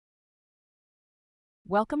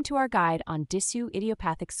Welcome to our guide on Diffuse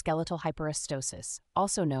Idiopathic Skeletal Hyperostosis,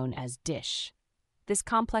 also known as DISH. This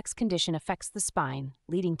complex condition affects the spine,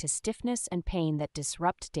 leading to stiffness and pain that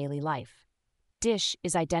disrupt daily life. DISH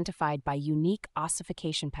is identified by unique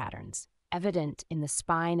ossification patterns, evident in the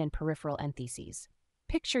spine and peripheral entheses.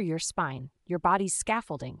 Picture your spine, your body's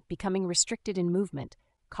scaffolding, becoming restricted in movement,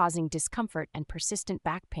 causing discomfort and persistent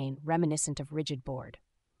back pain reminiscent of rigid board.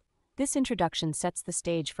 This introduction sets the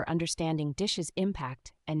stage for understanding DISH's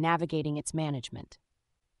impact and navigating its management.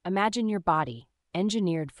 Imagine your body,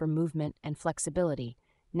 engineered for movement and flexibility,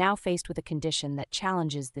 now faced with a condition that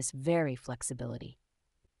challenges this very flexibility.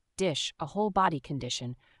 DISH, a whole-body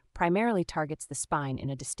condition, primarily targets the spine in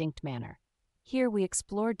a distinct manner. Here we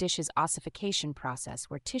explore DISH's ossification process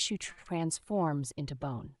where tissue transforms into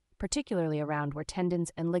bone, particularly around where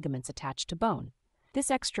tendons and ligaments attach to bone. This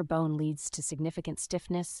extra bone leads to significant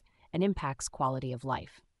stiffness and impacts quality of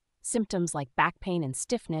life. Symptoms like back pain and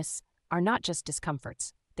stiffness are not just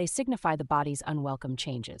discomforts, they signify the body's unwelcome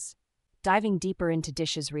changes. Diving deeper into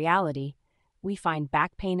DISH's reality, we find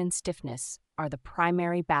back pain and stiffness are the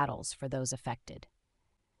primary battles for those affected.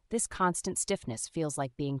 This constant stiffness feels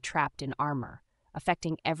like being trapped in armor,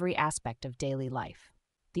 affecting every aspect of daily life.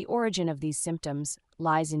 The origin of these symptoms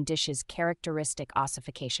lies in DISH's characteristic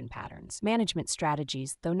ossification patterns. Management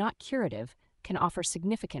strategies, though not curative, can offer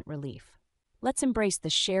significant relief. Let's embrace the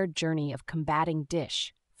shared journey of combating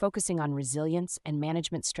DISH, focusing on resilience and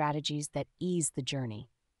management strategies that ease the journey.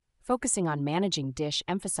 Focusing on managing DISH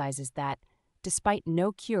emphasizes that, despite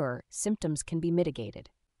no cure, symptoms can be mitigated.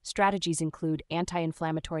 Strategies include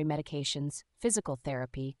anti-inflammatory medications, physical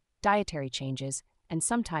therapy, dietary changes, and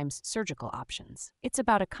sometimes surgical options. It's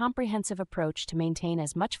about a comprehensive approach to maintain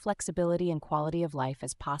as much flexibility and quality of life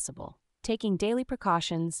as possible. Taking daily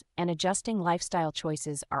precautions and adjusting lifestyle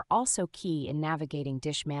choices are also key in navigating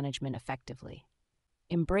DISH management effectively.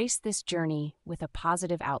 Embrace this journey with a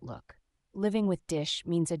positive outlook. Living with DISH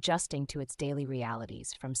means adjusting to its daily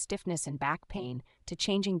realities, from stiffness and back pain to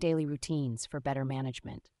changing daily routines for better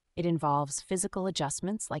management. It involves physical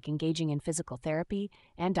adjustments like engaging in physical therapy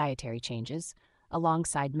and dietary changes,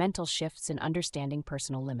 alongside mental shifts in understanding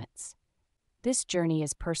personal limits. This journey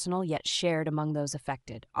is personal yet shared among those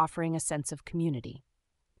affected, offering a sense of community.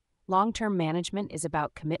 Long-term management is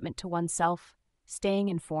about commitment to oneself, staying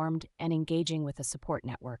informed, and engaging with a support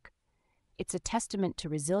network. It's a testament to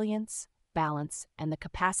resilience, balance, and the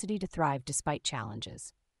capacity to thrive despite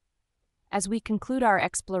challenges. As we conclude our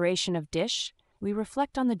exploration of DISH, we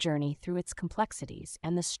reflect on the journey through its complexities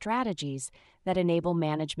and the strategies that enable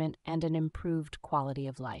management and an improved quality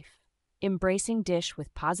of life. Embracing DISH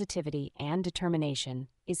with positivity and determination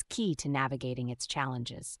is key to navigating its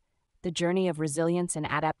challenges. The journey of resilience and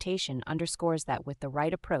adaptation underscores that with the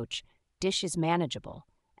right approach, DISH is manageable,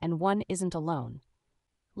 and one isn't alone.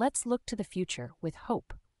 Let's look to the future with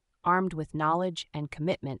hope, armed with knowledge and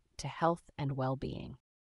commitment to health and well-being.